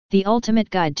The ultimate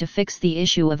guide to fix the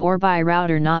issue of Orbi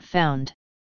router not found.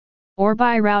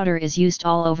 Orbi router is used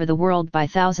all over the world by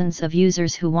thousands of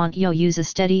users who want to use a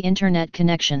steady internet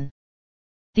connection.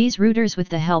 These routers with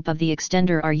the help of the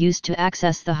extender are used to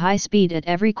access the high speed at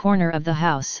every corner of the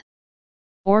house.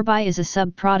 Orbi is a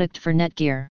sub-product for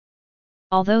Netgear.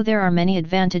 Although there are many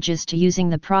advantages to using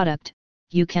the product,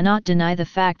 you cannot deny the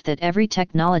fact that every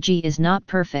technology is not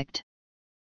perfect.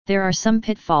 There are some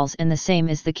pitfalls, and the same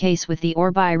is the case with the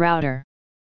Orbi router.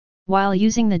 While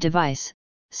using the device,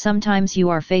 sometimes you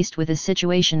are faced with a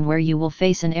situation where you will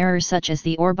face an error such as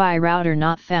the Orbi router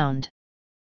not found.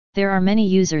 There are many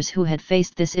users who had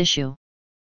faced this issue.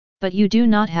 But you do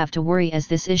not have to worry, as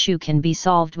this issue can be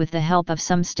solved with the help of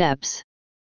some steps.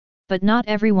 But not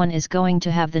everyone is going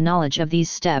to have the knowledge of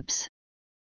these steps.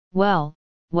 Well,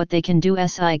 what they can do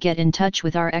is get in touch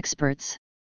with our experts.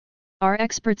 Our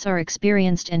experts are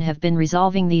experienced and have been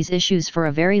resolving these issues for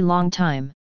a very long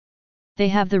time. They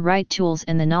have the right tools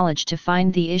and the knowledge to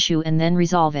find the issue and then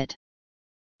resolve it.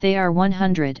 They are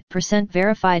 100%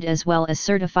 verified as well as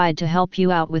certified to help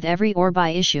you out with every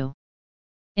Orbi issue.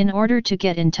 In order to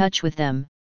get in touch with them,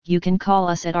 you can call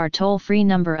us at our toll-free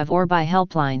number of Orbi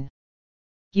helpline.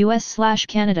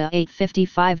 US/Canada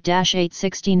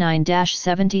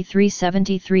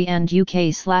 855-869-7373 and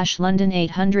UK/London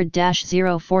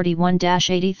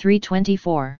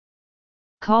 800-041-8324.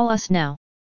 Call us now.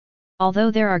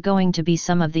 Although there are going to be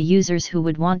some of the users who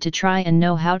would want to try and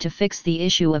know how to fix the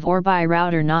issue of Orbi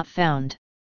router not found.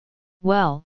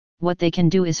 Well, what they can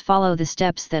do is follow the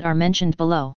steps that are mentioned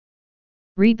below.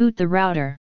 Reboot the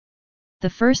router. The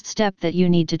first step that you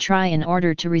need to try in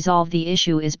order to resolve the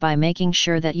issue is by making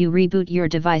sure that you reboot your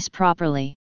device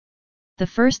properly. The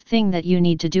first thing that you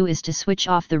need to do is to switch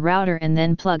off the router and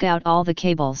then plug out all the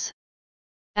cables.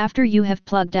 After you have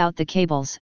plugged out the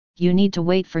cables, you need to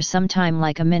wait for some time,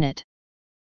 like a minute.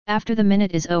 After the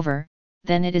minute is over,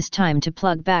 then it is time to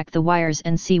plug back the wires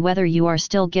and see whether you are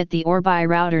still get the Orbi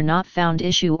router not found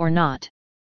issue or not.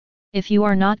 If you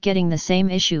are not getting the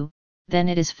same issue, then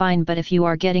it is fine, but if you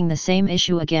are getting the same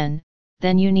issue again,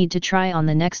 then you need to try on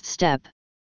the next step.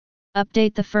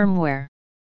 Update the firmware.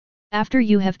 After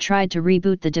you have tried to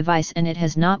reboot the device and it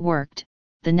has not worked,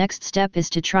 the next step is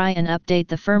to try and update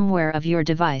the firmware of your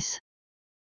device.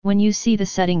 When you see the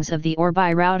settings of the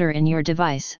Orbi router in your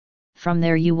device, from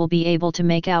there you will be able to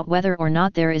make out whether or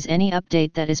not there is any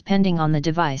update that is pending on the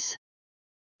device.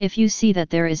 If you see that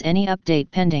there is any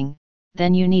update pending,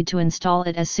 then you need to install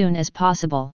it as soon as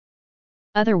possible.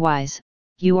 Otherwise,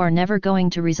 you are never going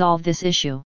to resolve this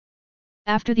issue.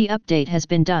 After the update has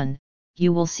been done,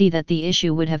 you will see that the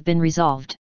issue would have been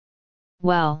resolved.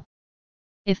 Well,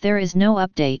 if there is no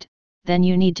update, then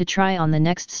you need to try on the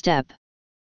next step.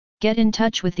 Get in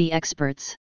touch with the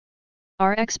experts.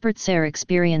 Our experts are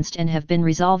experienced and have been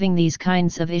resolving these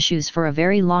kinds of issues for a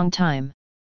very long time.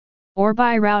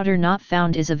 Orbi router not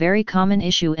found is a very common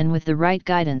issue, and with the right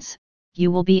guidance,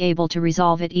 you will be able to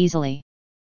resolve it easily.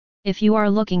 If you are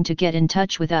looking to get in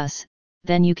touch with us,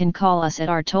 then you can call us at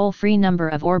our toll-free number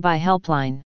of Orbi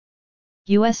helpline.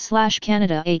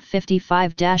 US/Canada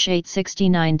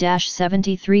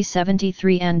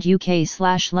 855-869-7373 and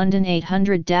UK/London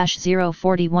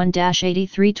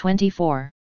 800-041-8324.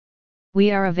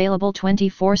 We are available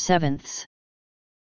 24/7.